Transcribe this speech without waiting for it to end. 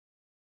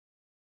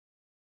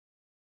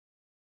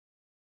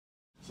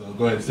So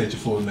go ahead and state your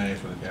full name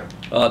for the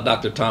camera.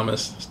 Dr.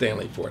 Thomas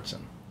Stanley Fortson.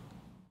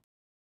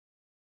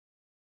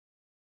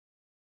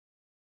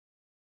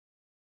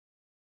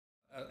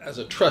 As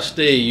a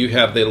trustee, you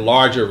have the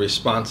larger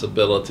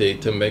responsibility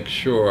to make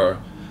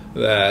sure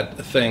that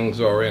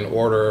things are in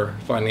order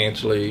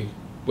financially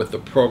with the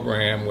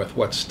program, with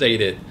what's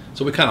stated.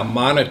 So we kind of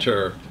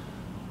monitor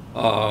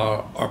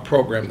our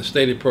program, the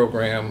stated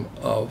program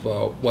of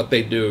what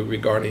they do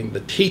regarding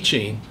the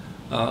teaching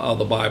of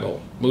the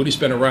Bible. Moody's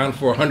been around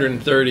for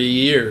 130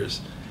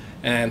 years,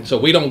 and so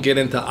we don't get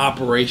into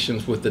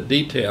operations with the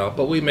detail,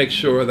 but we make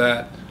sure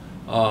that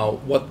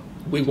what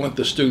we want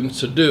the students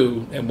to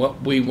do and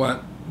what we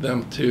want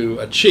them to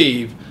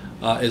achieve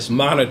is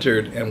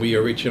monitored, and we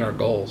are reaching our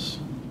goals.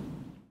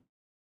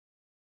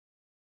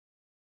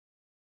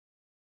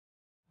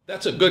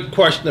 That's a good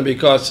question,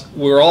 because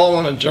we're all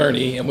on a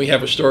journey and we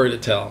have a story to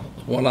tell.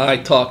 When I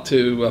talk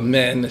to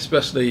men,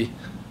 especially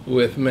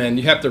with men,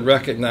 you have to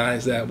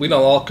recognize that we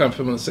don't all come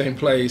from the same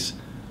place.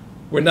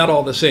 We're not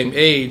all the same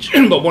age,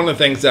 but one of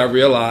the things I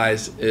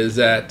realize is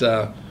that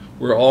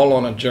we're all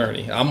on a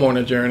journey. I'm on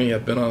a journey,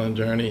 I've been on a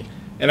journey,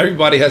 and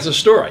everybody has a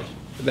story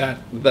that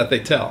they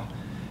tell.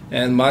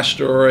 And my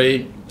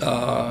story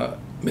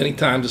many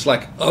times is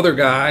like other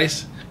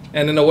guys,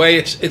 and in a way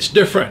it's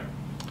different.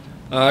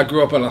 I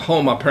grew up in a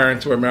home. My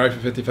parents were married for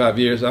 55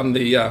 years. I'm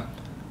the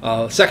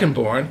second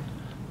born.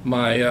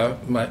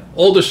 My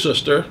older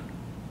sister,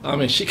 I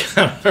mean, she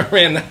kind of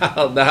ran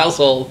the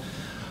household,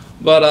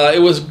 but it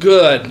was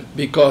good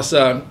because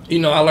you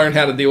know, I learned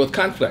how to deal with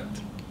conflict,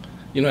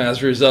 you know,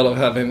 as a result of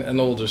having an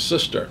older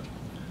sister.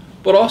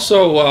 But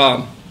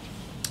also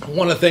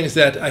one of the things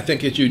that I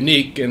think is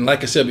unique, and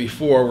like I said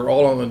before, we're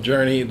all on a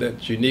journey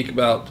that's unique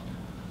about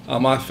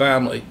my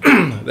family,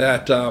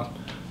 that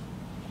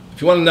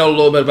if you want to know a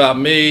little bit about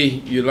me,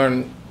 you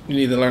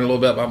need to learn a little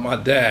bit about my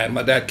dad.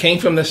 My dad came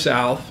from the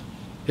South.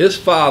 His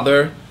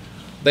father,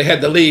 they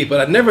had to leave,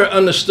 but I never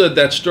understood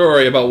that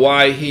story about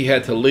why he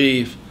had to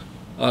leave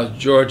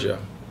Georgia.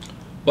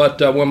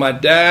 But when my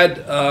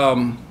dad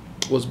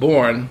was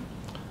born,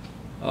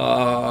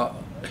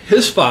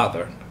 his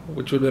father,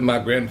 which would have been my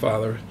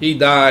grandfather, he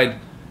died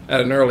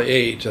at an early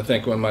age, I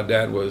think when my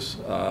dad was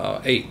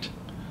 8.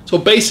 So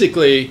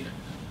basically,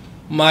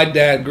 my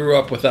dad grew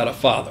up without a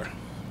father.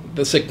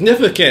 The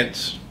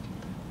significance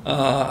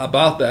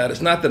about that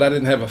is not that I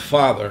didn't have a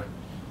father,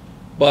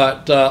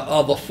 but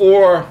of the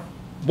 4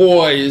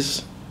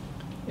 boys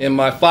in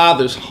my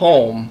father's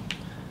home,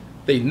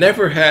 they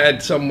never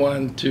had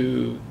someone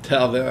to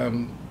tell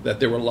them that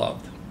they were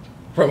loved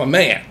from a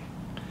man.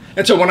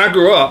 And so when I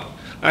grew up,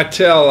 I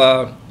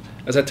tell,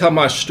 as I tell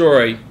my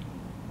story,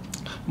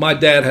 my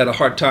dad had a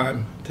hard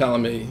time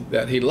telling me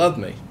that he loved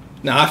me.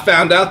 Now, I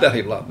found out that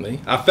he loved me.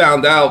 I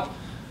found out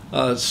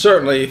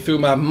certainly through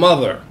my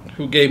mother,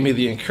 who gave me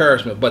the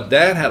encouragement, but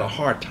Dad had a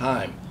hard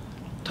time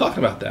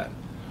talking about that.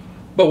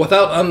 But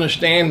without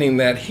understanding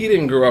that he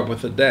didn't grow up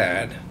with a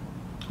dad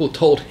who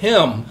told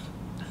him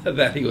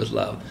that he was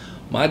loved,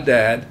 my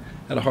dad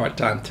had a hard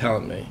time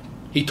telling me.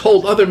 He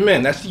told other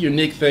men. That's the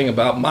unique thing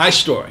about my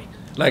story.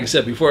 Like I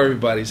said before,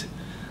 everybody's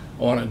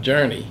on a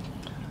journey.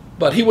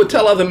 But he would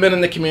tell other men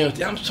in the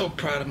community, I'm so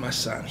proud of my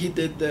son. He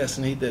did this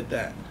and he did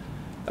that.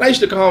 And I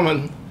used to come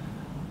home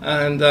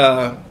and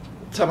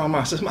tell my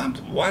mom, I says, Mom,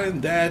 why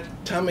didn't Dad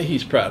tell me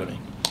he's proud of me?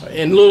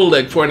 In Little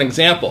League, for an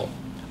example,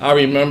 I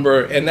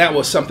remember, and that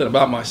was something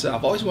about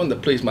myself. I always wanted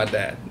to please my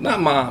dad, not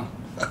Mom.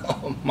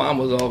 Mom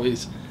was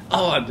always,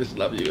 oh, I just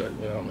love you,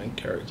 you know, I'm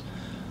encouraged.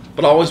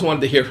 But I always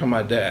wanted to hear from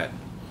my dad.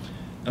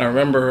 And I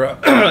remember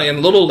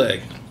in Little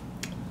League,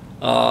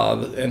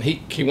 and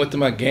he went to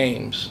my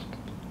games.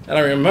 And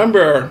I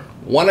remember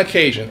one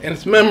occasion, and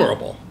it's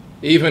memorable,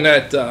 even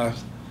at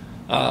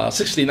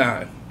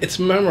 69, it's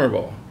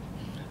memorable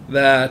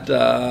that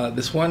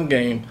this one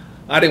game,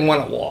 I didn't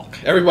want to walk.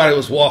 Everybody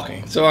was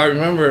walking. So I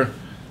remember,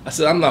 I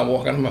said, I'm not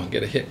walking, I'm going to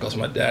get a hit because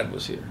my dad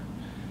was here.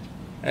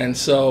 And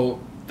so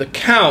the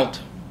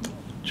count,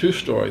 true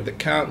story, the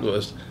count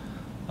was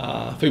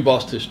 3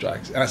 balls, 2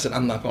 strikes. And I said,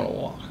 I'm not going to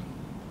walk.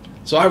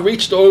 So I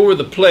reached over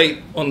the plate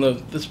on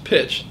this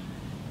pitch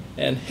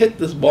and hit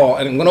this ball,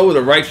 and it went over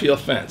the right field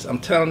fence. I'm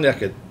telling you,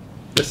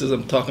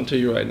 I'm talking to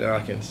you right now,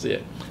 I can see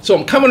it. So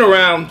I'm coming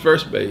around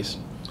first base.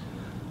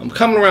 I'm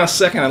coming around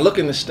second, I look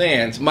in the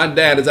stands. My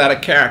dad is out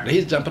of character.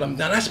 He's jumping up and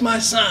down. That's my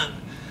son.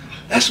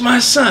 That's my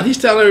son. He's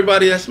telling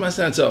everybody that's my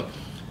son. So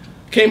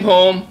came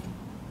home,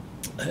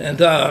 and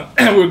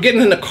we were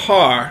getting in the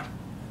car,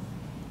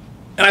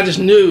 and I just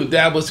knew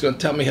Dad was going to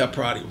tell me how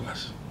proud he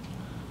was.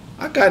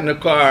 I got in the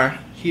car.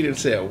 He didn't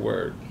say a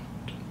word.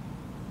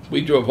 We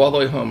drove all the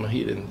way home, and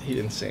he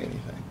didn't say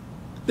anything.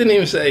 Didn't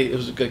even say it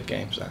was a good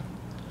game, son.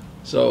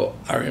 So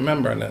I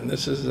remember, and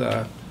this is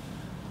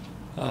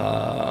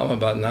I'm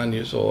about 9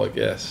 years old, I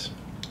guess.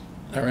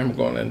 I remember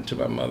going into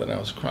my mother and I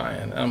was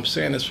crying. I'm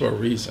saying this for a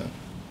reason,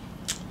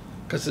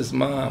 because his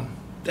mom,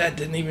 Dad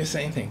didn't even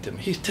say anything to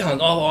me. He's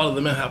telling all of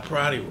the men how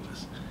proud he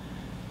was.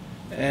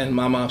 And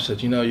my mom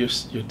said, you know, your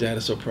dad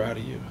is so proud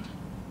of you.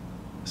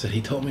 I said,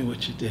 he told me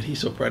what you did. He's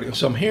so proud of you.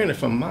 So I'm hearing it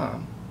from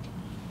Mom.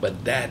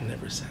 but Dad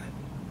never said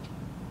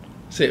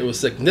it. See, it was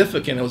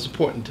significant, it was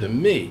important to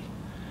me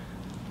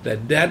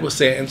that Dad was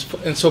saying,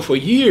 and so for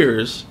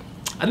years,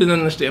 I didn't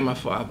understand my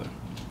father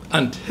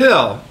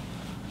until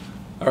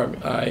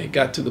I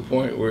got to the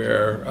point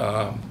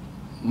where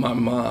my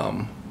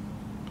mom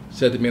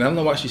said to me, and I don't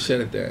know why she said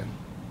it then.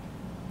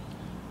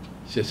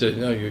 She said,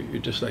 "No,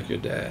 you're just like your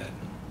dad."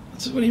 I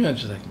said, "What do you mean,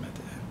 just like my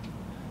dad?"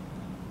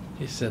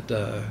 He said,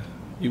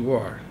 "You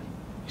are."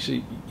 You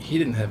see, he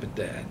didn't have a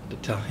dad to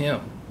tell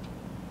him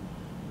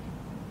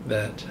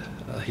that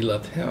he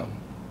loved him.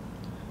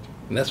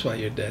 And that's why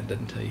your dad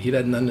doesn't tell you. He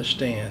doesn't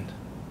understand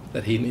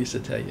that he needs to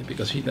tell you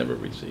because he never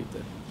received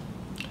it.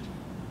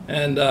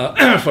 And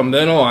from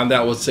then on,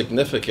 that was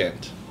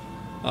significant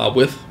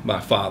with my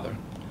father.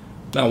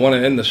 Now, I want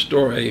to end the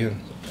story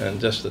and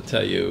just to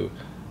tell you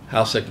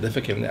how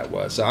significant that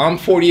was. So I'm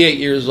 48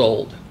 years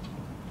old,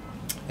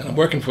 and I'm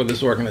working for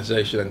this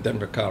organization in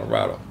Denver,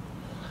 Colorado.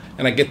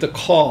 And I get the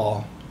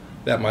call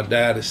that my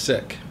dad is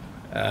sick.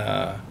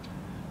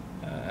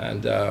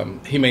 And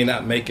he may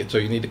not make it, so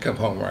you need to come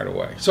home right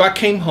away. So I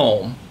came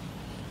home,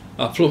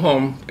 flew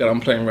home, got on a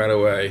plane right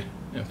away,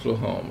 and flew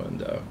home.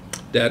 And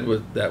Dad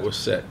was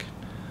sick,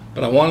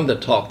 but I wanted to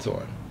talk to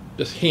him,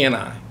 just he and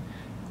I,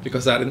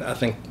 because I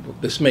think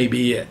this may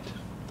be it.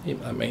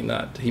 I may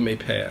not. He may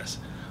pass.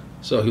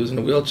 So he was in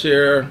a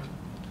wheelchair.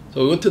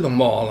 So we went to the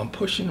mall. I'm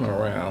pushing him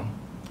around,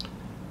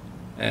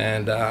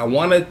 and I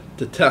wanted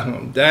to tell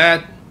him,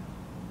 "Dad,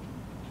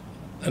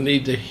 I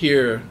need to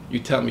hear you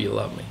tell me you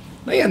love me."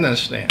 Now you have to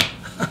understand,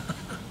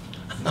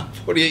 I'm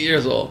 48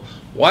 years old.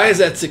 Why is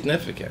that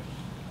significant?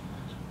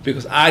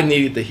 Because I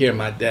needed to hear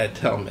my dad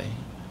tell me.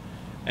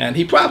 And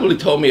he probably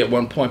told me at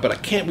one point, but I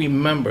can't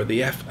remember.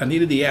 I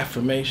needed the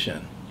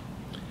affirmation.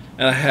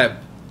 And I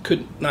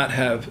could not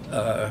have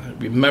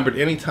remembered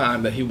any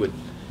time that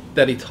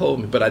he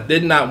told me, but I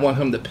did not want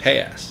him to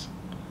pass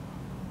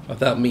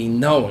without me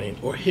knowing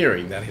or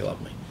hearing that he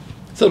loved me.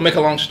 So to make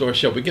a long story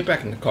short, we get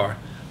back in the car.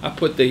 I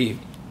put the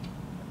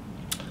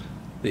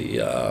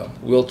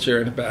wheelchair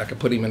in the back. I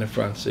put him in the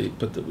front seat,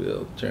 put the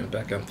wheelchair in the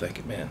back. I'm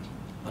thinking, man,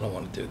 I don't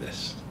want to do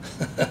this.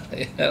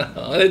 You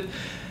know?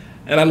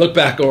 And I look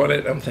back on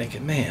it, I'm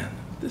thinking, man,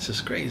 this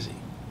is crazy.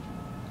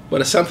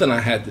 But it's something I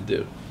had to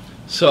do.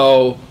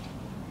 So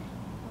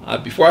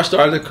before I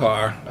started the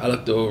car, I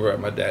looked over at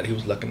my dad. He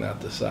was looking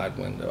out the side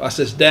window. I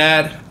says,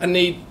 "Dad, I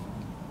need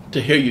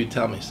to hear you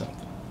tell me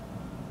something."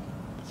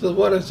 He says,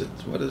 "What is it?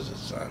 What is it,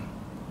 son?"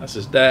 I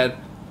says, "Dad,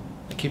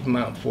 I keep him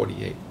out in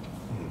 48.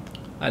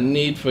 I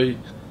need for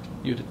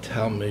you to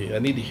tell me, I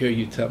need to hear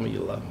you tell me you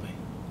love me."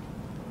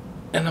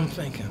 And I'm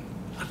thinking,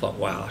 I thought,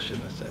 wow, I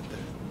shouldn't have said that.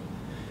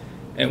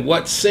 And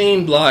what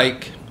seemed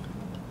like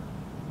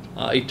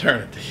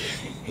eternity,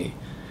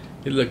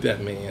 he looked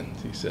at me and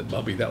he said,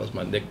 "Bubby," that was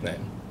my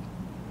nickname.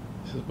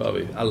 He said,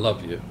 "Bubby, I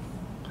love you."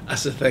 I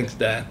said, "Thanks,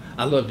 Dad.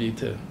 I love you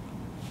too."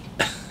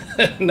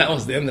 And that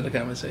was the end of the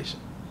conversation.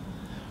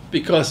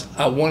 Because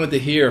I wanted to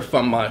hear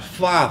from my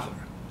father,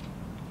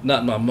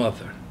 not my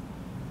mother,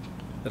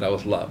 that I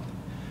was loved.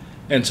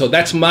 And so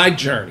that's my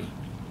journey.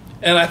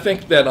 And I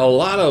think that a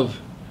lot of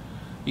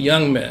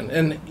young men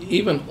and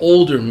even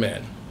older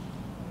men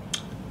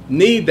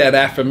need that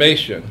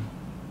affirmation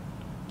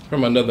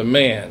from another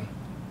man,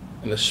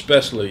 and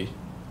especially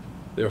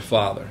their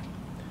father.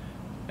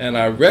 And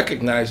I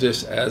recognize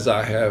this as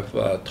I have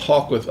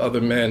talked with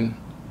other men,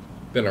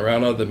 been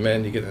around other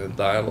men, you get in a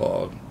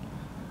dialogue,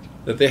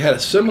 that they had a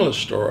similar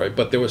story,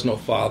 but there was no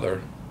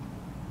father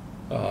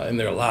in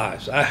their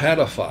lives. I had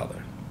a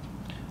father.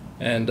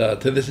 And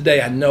to this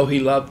day, I know he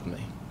loved me,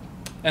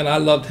 and I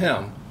loved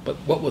him. But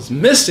what was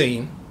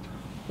missing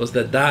was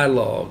the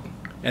dialogue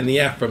and the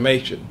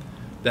affirmation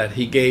that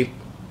he gave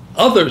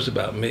others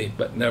about me,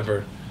 but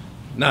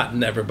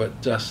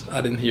but just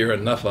I didn't hear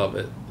enough of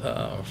it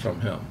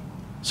from him.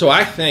 So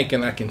I think,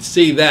 and I can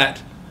see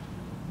that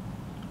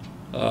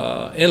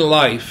in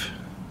life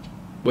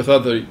with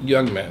other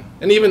young men,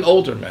 and even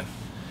older men.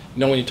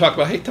 You know, when you talk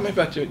about, "Hey, tell me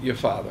about your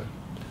father,"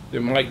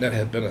 there might not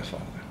have been a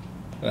father.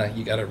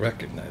 You got to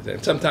recognize that.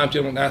 And sometimes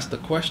you don't ask the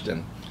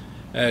question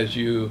as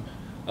you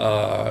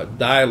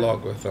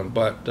dialogue with them.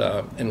 But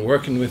in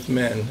working with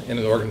men in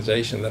an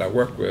organization that I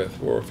worked with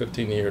for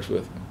 15 years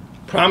with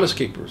Promise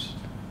Keepers,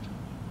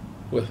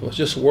 with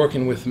just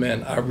working with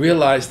men, I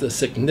realized the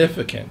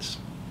significance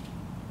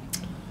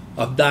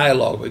of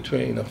dialogue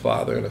between a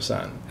father and a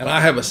son. And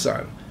I have a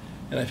son.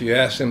 And if you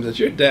ask him, does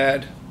your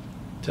dad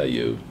tell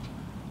you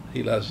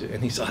he loves you?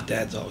 And he says, "Oh,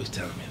 Dad's always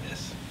telling me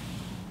this."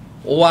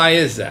 Well, why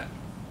is that?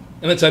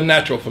 And it's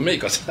unnatural for me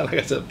because, like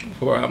I said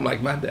before, I'm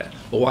like my dad.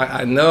 But why?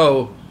 I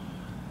know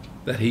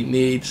that he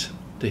needs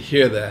to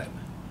hear that.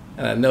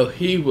 And I know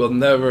he will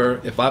never,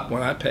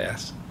 when I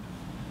pass,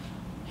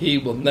 he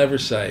will never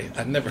say,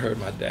 "I never heard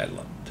my dad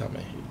tell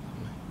me."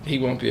 He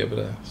won't be able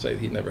to say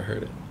he never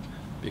heard it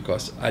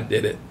because I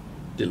did it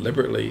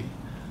deliberately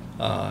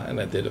and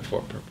I did it for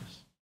a purpose.